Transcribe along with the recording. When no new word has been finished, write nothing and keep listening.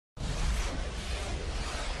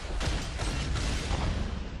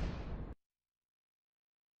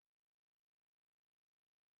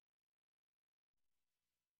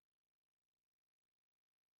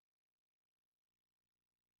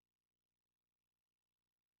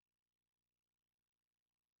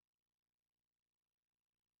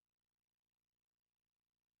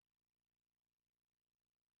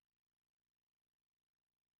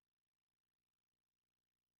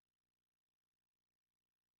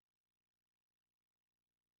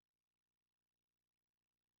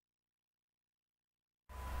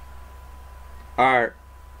Alright,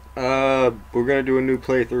 we're gonna do a new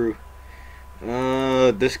playthrough.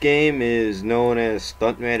 This game is known as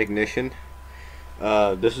Stuntman Ignition.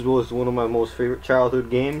 Was one of my most favorite childhood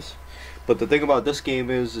games. But the thing about this game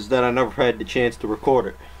is that I never had the chance to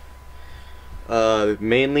record it.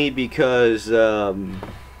 Mainly because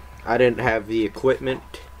I didn't have the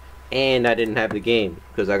equipment and I didn't have the game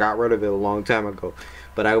because I got rid of it a long time ago.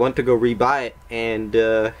 But I went to go rebuy it, and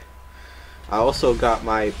I also got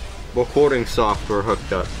my recording software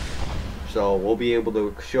hooked up, so we'll be able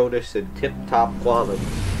to show this in tip-top quality.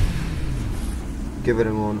 Give it a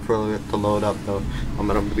moment for it to load up though. I'm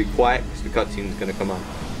gonna be quiet because the cutscene is gonna come on.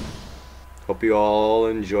 Hope you all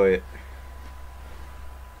enjoy it.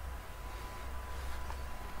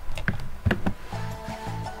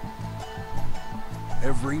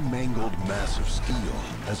 Every mangled mass of steel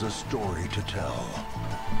has a story to tell.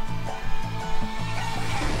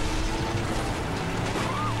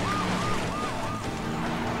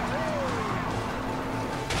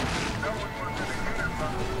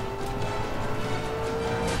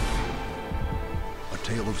 A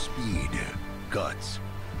tale of speed, guts,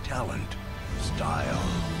 talent, style.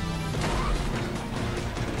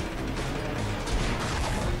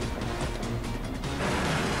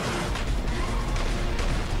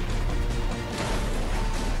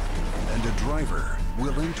 And a driver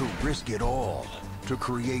willing to risk it all to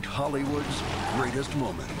create Hollywood's greatest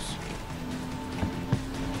moments.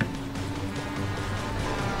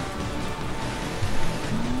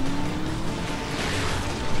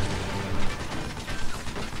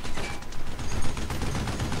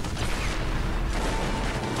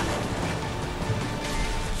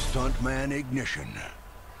 Stuntman Ignition.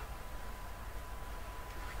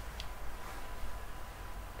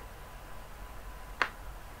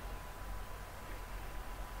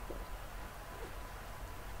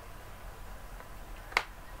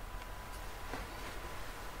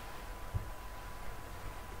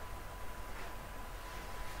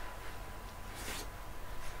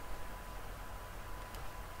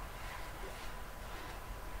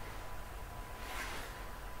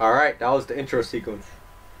 Alright, that was the intro sequence.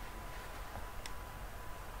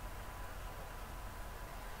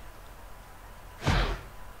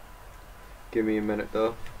 Give me a minute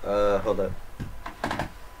though. Hold up.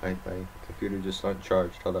 My computer just not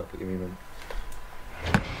charged. Hold up, give me a minute.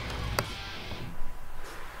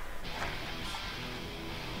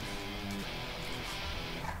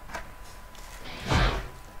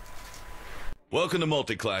 Welcome to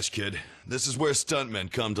Multiclash, kid. This is where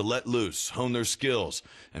stuntmen come to let loose, hone their skills,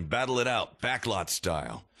 and battle it out backlot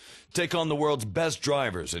style. Take on the world's best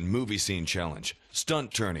drivers in Movie Scene Challenge,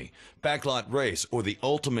 Stunt Tourney, Backlot Race, or the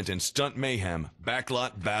ultimate in stunt mayhem,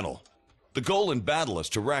 Backlot Battle. The goal in battle is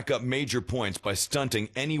to rack up major points by stunting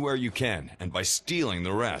anywhere you can and by stealing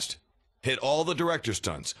the rest. Hit all the director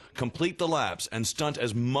stunts, complete the laps, and stunt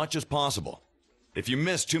as much as possible. If you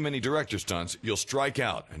miss too many director stunts, you'll strike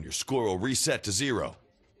out and your score will reset to 0.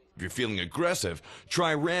 If you're feeling aggressive,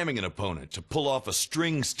 try ramming an opponent to pull off a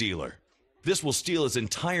string stealer. This will steal his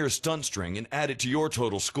entire stunt string and add it to your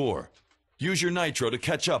total score. Use your nitro to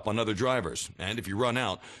catch up on other drivers, and if you run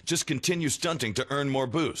out, just continue stunting to earn more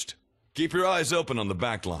boost. Keep your eyes open on the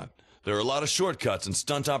backlot. There are a lot of shortcuts and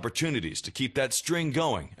stunt opportunities to keep that string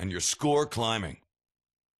going and your score climbing.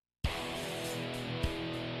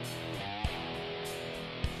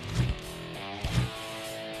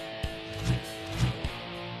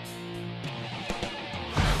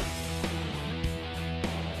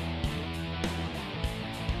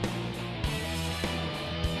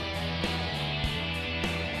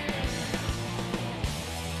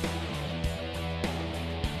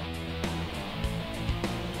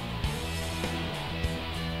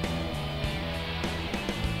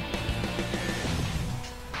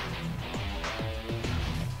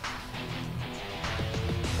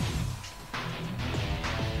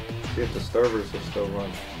 See if the servers will still run.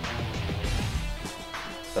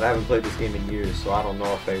 But I haven't played this game in years, so I don't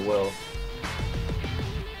know if they will.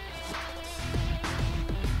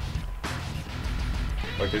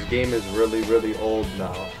 Like, this game is really, really old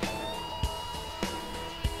now.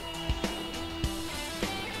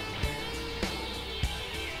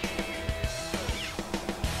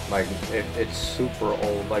 Like, it's super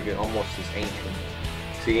old, like it almost is ancient.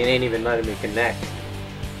 See, it ain't even letting me connect.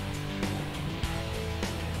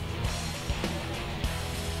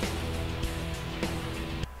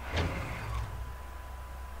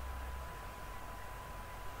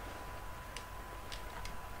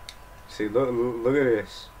 See, look at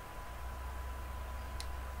this.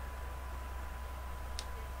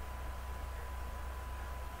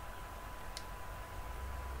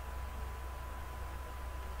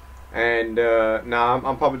 And nah,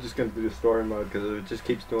 I'm probably just gonna do the story mode because if it just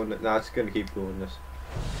keeps doing it, nah, it's gonna keep doing this.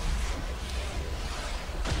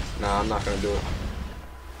 Nah, I'm not gonna do it.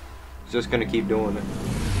 It's just gonna keep doing it.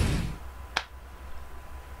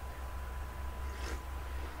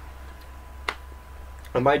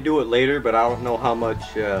 I might do it later, but I don't know how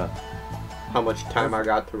much time I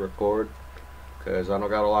got to record, because I don't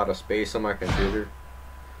got a lot of space on my computer.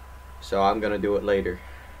 So I'm gonna do it later.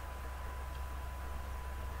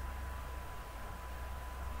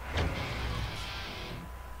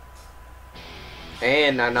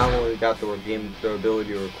 And I not only got the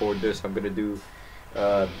ability to record this, I'm gonna do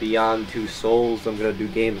Beyond Two Souls. I'm gonna do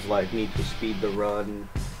games like Need for Speed The Run,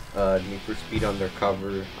 Need for Speed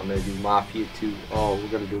Undercover. I'm gonna do Mafia 2. Oh, we're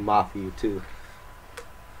gonna do Mafia 2.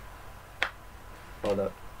 Hold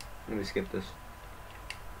up. Let me skip this.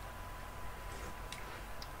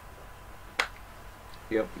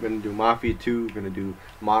 Yep, we're gonna do Mafia 2. We're gonna do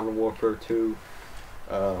Modern Warfare 2.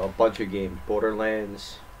 A bunch of games.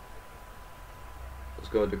 Borderlands. Let's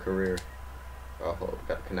go to career. Oh, hold, we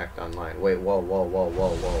gotta connect online. Wait, whoa.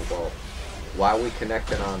 Why are we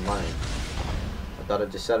connecting online? I thought I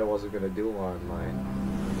just said I wasn't gonna do online.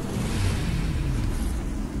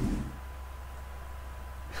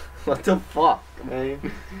 What the fuck,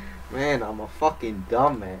 man? Man, I'm a fucking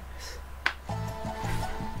dumbass.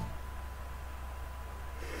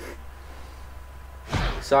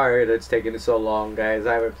 Sorry that's taking so long, guys.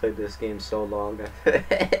 I haven't played this game so long.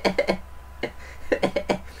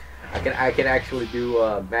 I can actually do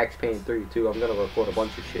Max Payne 3 too. I'm gonna record a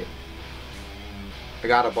bunch of shit. I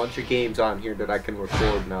got a bunch of games on here that I can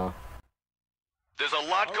record now. There's a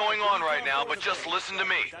lot going on right now, but just listen to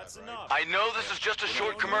me. I know this is just a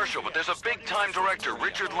short commercial, but there's a big-time director,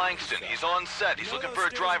 Richard Langston. He's on set. He's looking for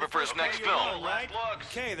a driver for his next film.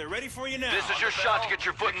 Okay, they're ready for you now. This is your shot to get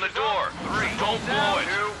your foot in the door. 3, don't blow it.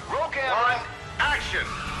 Roll camera. 1, action.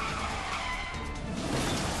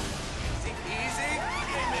 Easy.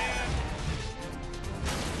 Hey, man.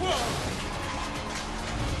 Whoa.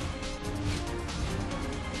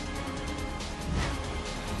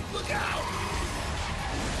 Look out.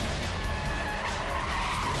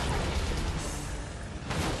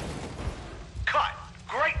 Cut.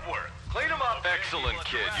 Great work. Clean him up. Excellent,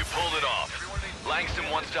 kid. You pulled it off. Langston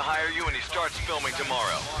wants to hire you, and he starts filming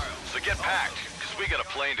tomorrow. So get packed, because we got a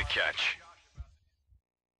plane to catch.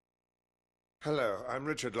 Hello, I'm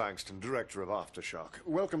Richard Langston, director of Aftershock.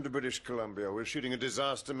 Welcome to British Columbia. We're shooting a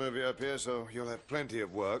disaster movie up here, so you'll have plenty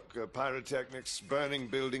of work. Pyrotechnics, burning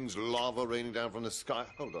buildings, lava raining down from the sky.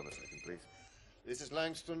 Hold on a second, please. This is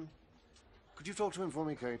Langston. Could you talk to him for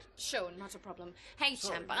me, Kate? Sure, not a problem. Hey,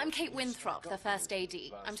 champ, I'm Kate Winthrop, the first AD.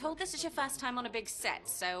 I'm told this is your first time on a big set,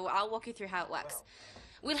 so I'll walk you through how it works.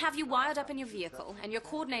 We'll have you wired up in your vehicle, and your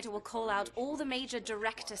coordinator will call out all the major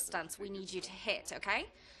director stunts we need you to hit, okay?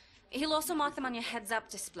 He'll also mark them on your heads-up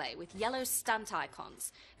display with yellow stunt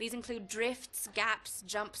icons. These include drifts, gaps,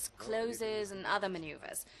 jumps, closes, and other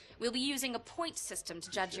maneuvers. We'll be using a point system to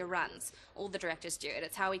judge your runs. All the directors do it.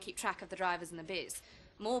 It's how we keep track of the drivers in the biz.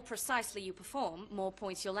 More precisely you perform, more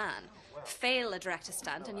points you'll earn. Fail a director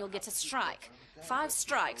stunt and you'll get a strike. 5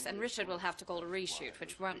 strikes and Richard will have to call a reshoot,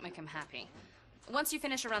 which won't make him happy. Once you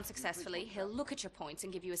finish a run successfully, he'll look at your points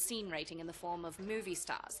and give you a scene rating in the form of movie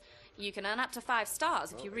stars. You can earn up to 5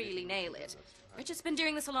 stars if you really nail it. Richard's been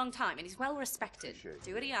doing this a long time and he's well respected.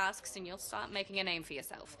 Do what he asks and you'll start making a name for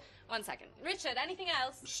yourself. 1 second. Richard, anything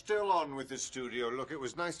else? Still on with the studio. Look, it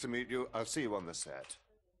was nice to meet you. I'll see you on the set.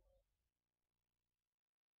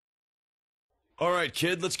 All right,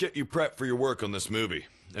 kid, let's get you prepped for your work on this movie.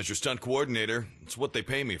 As your stunt coordinator, it's what they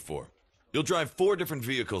pay me for. You'll drive 4 different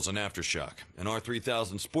vehicles in Aftershock: an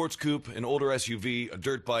R3000 sports coupe, an older SUV, a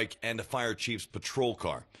dirt bike, and a fire chief's patrol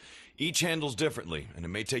car. Each handles differently, and it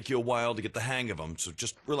may take you a while to get the hang of them, so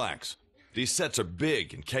just relax. These sets are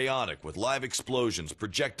big and chaotic, with live explosions,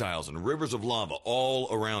 projectiles, and rivers of lava all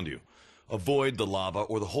around you. Avoid the lava,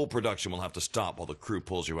 or the whole production will have to stop while the crew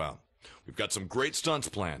pulls you out. We've got some great stunts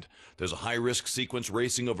planned. There's a high-risk sequence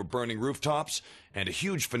racing over burning rooftops, and a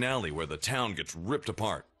huge finale where the town gets ripped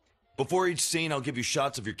apart. Before each scene, I'll give you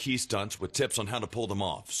shots of your key stunts with tips on how to pull them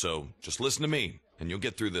off, so just listen to me, and you'll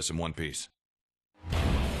get through this in one piece.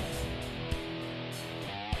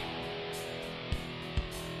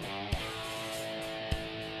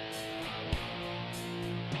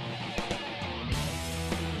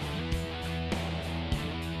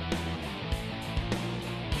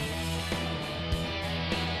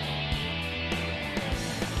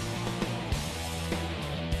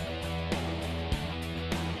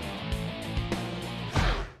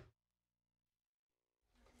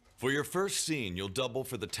 For your first scene, you'll double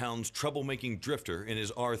for the town's troublemaking drifter in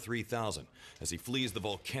his R3000 as he flees the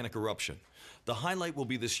volcanic eruption. The highlight will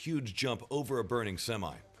be this huge jump over a burning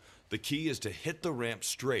semi. The key is to hit the ramp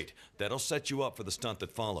straight. That'll set you up for the stunt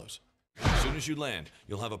that follows. As soon as you land,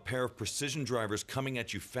 you'll have a pair of precision drivers coming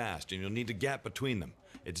at you fast, and you'll need to gap between them.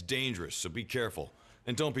 It's dangerous, so be careful.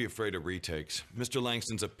 And don't be afraid of retakes. Mr.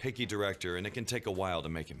 Langston's a picky director, and it can take a while to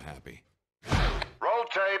make him happy. Roll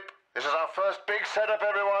tape. This is our first big setup,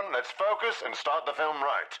 everyone. Let's focus and start the film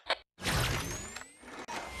right.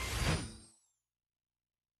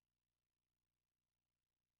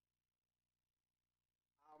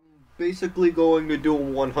 Basically going to do a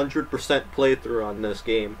 100% playthrough on this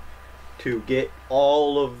game to get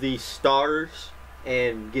all of the stars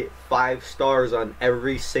and get 5 stars on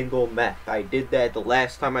every single map. I did that the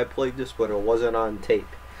last time I played this, but it wasn't on tape.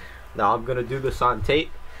 Now I'm gonna do this on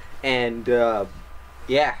tape, and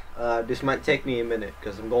this might take me a minute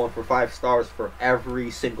because I'm going for 5 stars for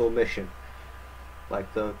every single mission.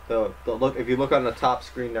 Like the look, if you look on the top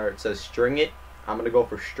screen there, it says string it. I'm gonna go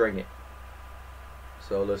for string it.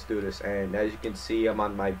 So let's do this, and as you can see, I'm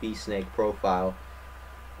on my V-Snake profile.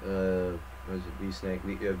 What is it? V-Snake,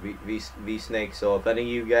 V-Snake. So if any of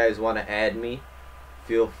you guys want to add me,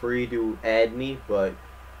 feel free to add me, but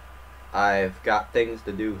I've got things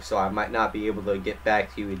to do, so I might not be able to get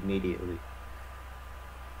back to you immediately.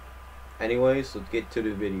 Anyways, let's get to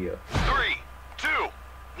the video. 3, 2,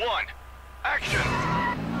 1, action!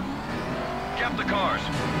 Gap the cars.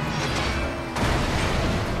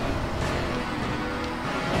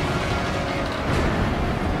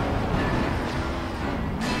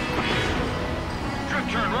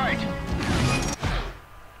 Turn right.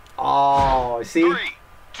 Oh, see? 3,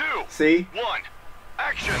 2, see? 1,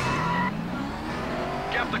 action!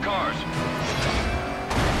 Gap the cars.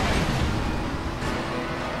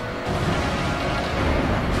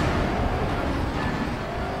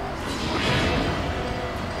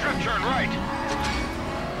 Drift turn right.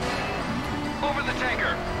 Over the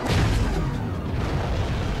tanker.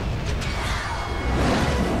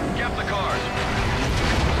 Gap the cars.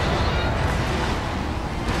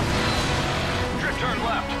 Turn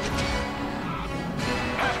left.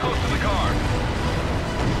 Pass close to the car.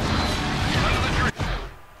 Under the tree.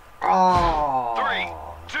 Oh. 3,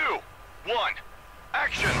 2, 1,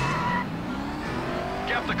 action!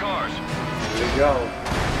 Gap the cars. Here we go.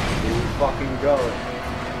 Here we fucking go.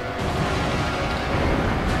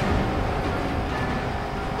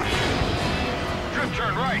 Drift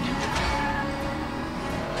turn right.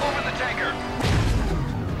 Over the tanker.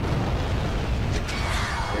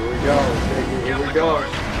 Here we go, baby. Here we go.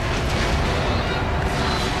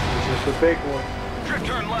 This is the big one. Drift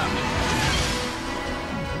turn left.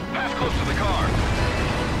 Pass close to the car.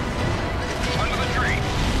 Under the tree.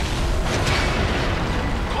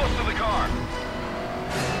 Close to the car.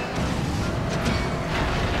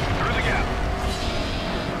 Through the gap.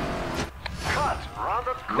 Cut.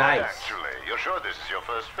 Rather good, Nice. actually. You're sure this is your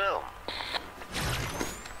first film?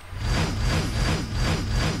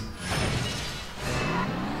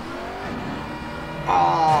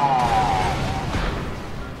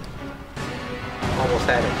 Almost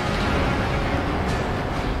had it.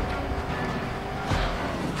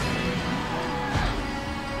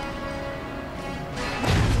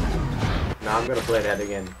 Now I'm gonna play that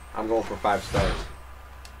again. I'm going for 5 stars.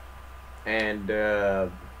 And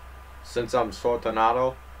since I'm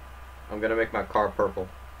Sortanato, I'm gonna make my car purple.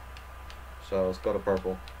 So let's go to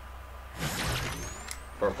purple.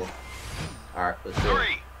 Purple. Alright, let's do it.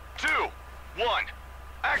 3, 2, 1,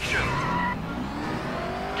 action!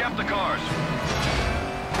 Gap the cars.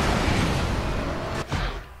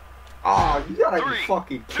 Oh, you gotta be 3,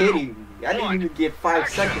 fucking 2, kidding me. I didn't 1, even get 5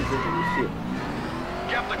 action. seconds into this shit.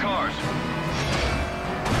 Gap the cars.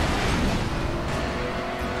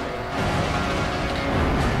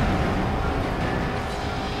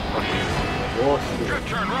 Bullshit. Drift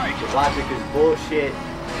turn right. The logic is bullshit.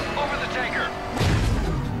 Over the tanker.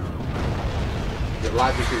 The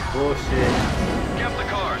logic is bullshit. Gap the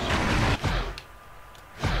cars.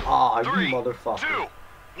 Aw, you 3, motherfucker. 2,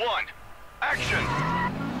 1, action!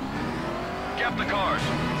 Gap the cars.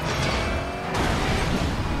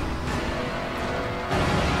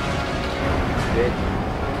 Bitch.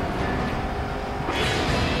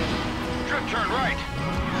 Drift turn right.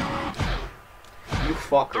 You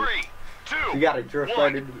fucker. 3, 2, You gotta drift 1,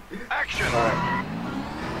 right into the... action! Alright.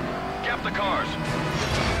 Gap the cars.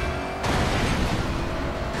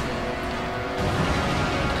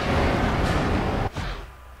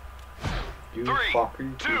 You 3, fucker,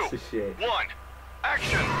 you 2, piece of shit. 1,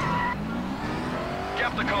 action!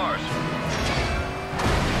 Gap the cars.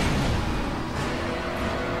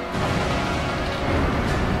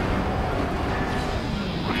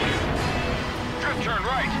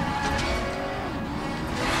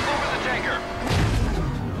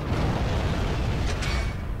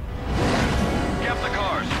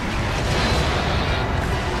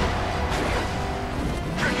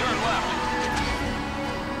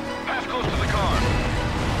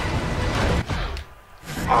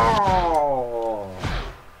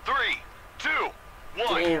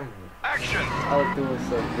 Action! I was doing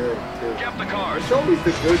so good too. Get the cars. It's always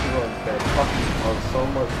the good ones that fucking are so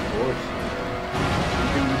much bullshit.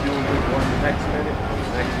 You do a good one the next minute, and the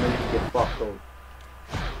next minute you get fucked over.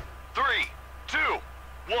 3, 2,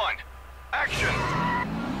 1, action!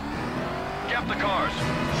 Get the cars.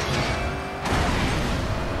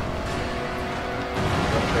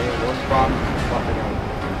 Okay, one spot, fucking out.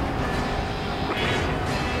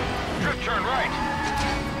 Drift turn right.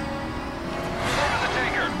 Over the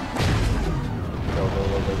tanker. Go, go,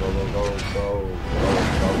 go, go, go, go, go, go.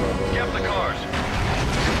 Get the cars.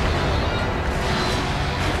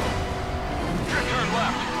 Drift turn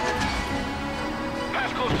left.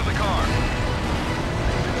 Pass close to the car.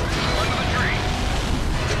 Under the tree.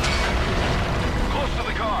 Close to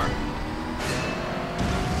the car.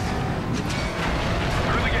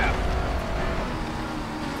 Through the gap.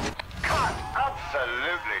 Cut!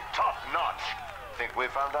 Absolutely top notch. Think we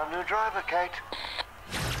found our new driver, Kate.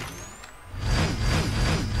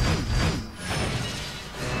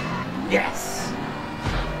 Yes!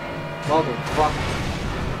 Motherfucker.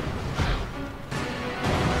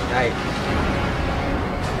 Nice.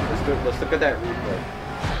 Let's look at that replay.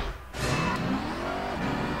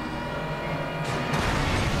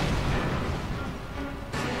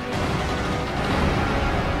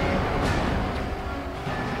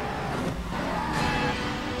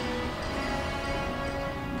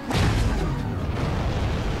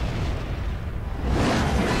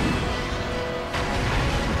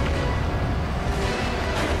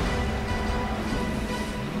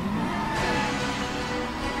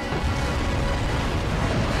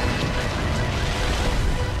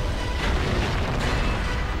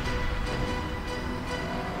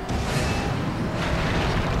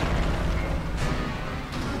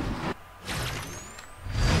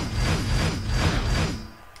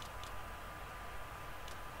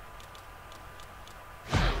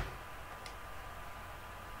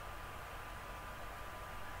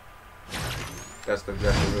 That's the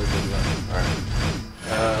really good one.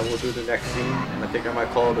 Alright. We'll do the next scene, and I think I might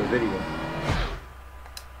call it a video.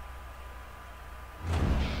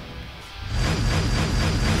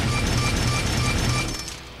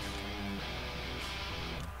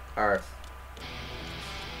 Alright.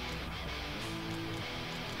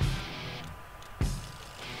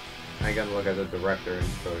 I ain't gonna look at the director and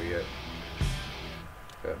show yet.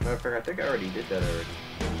 Matter of fact, I think I already did that already.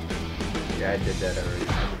 Yeah, I did that already.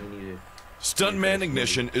 Stuntman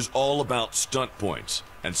Ignition is all about stunt points,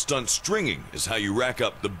 and stunt stringing is how you rack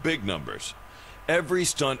up the big numbers. Every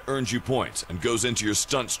stunt earns you points and goes into your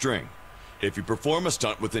stunt string. If you perform a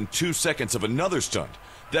stunt within 2 seconds of another stunt,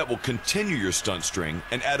 that will continue your stunt string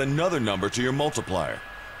and add another number to your multiplier.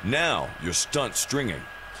 Now you're stunt stringing.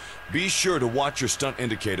 Be sure to watch your stunt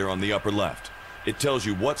indicator on the upper left. It tells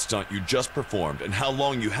you what stunt you just performed and how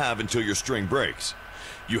long you have until your string breaks.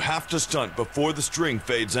 You have to stunt before the string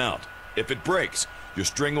fades out. If it breaks, your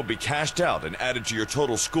string will be cashed out and added to your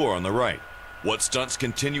total score on the right. What stunts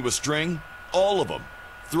continue a string? All of them.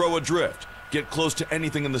 Throw a drift, get close to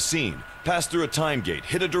anything in the scene, pass through a time gate,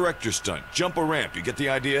 hit a director stunt, jump a ramp, you get the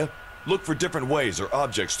idea? Look for different ways or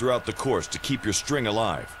objects throughout the course to keep your string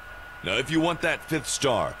alive. Now if you want that 5th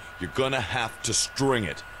star, you're gonna have to string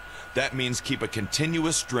it. That means keep a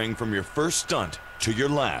continuous string from your first stunt to your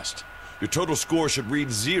last. Your total score should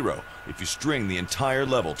read 0 if you string the entire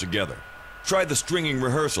level together. Try the stringing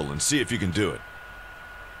rehearsal and see if you can do it.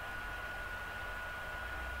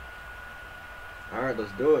 Alright,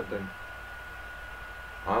 let's do it then.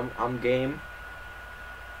 I'm game.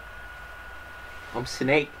 I'm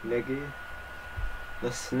Snake, nigga.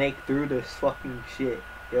 Let's snake through this fucking shit,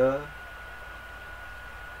 yeah?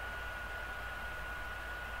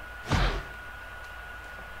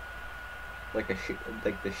 Like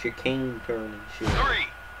the chicane turn and shit. 3,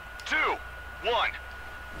 2, 1,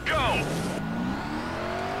 go!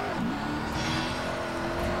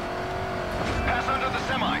 Pass under the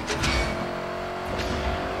semi.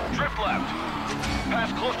 Drift left.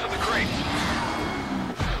 Pass close to the crates.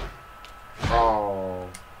 Oh.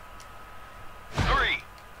 3,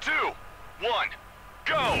 2, 1,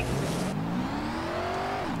 go!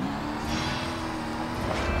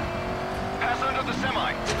 Pass under the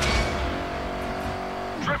semi.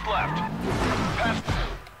 Drift left. Pass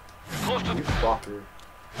close to You fucker.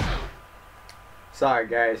 Sorry,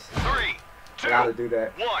 guys. 3, 2, Gotta do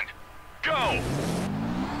that. 1, go!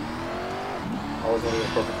 I was only a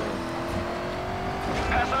perfect man.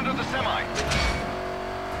 Pass under the semi.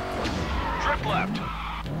 Drift left.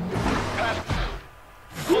 Pass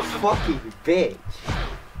You close to fucking bitch.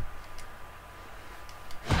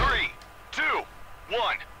 3, 2,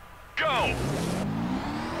 1, go!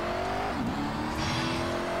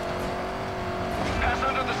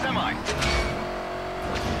 semi.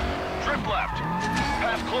 Drift left.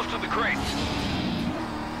 Pass close to the crate.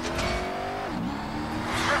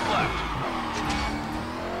 Drift left.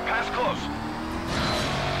 Pass close.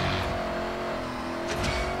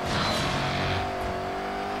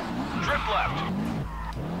 Drift left.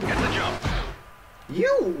 Get the jump.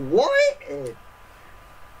 You what?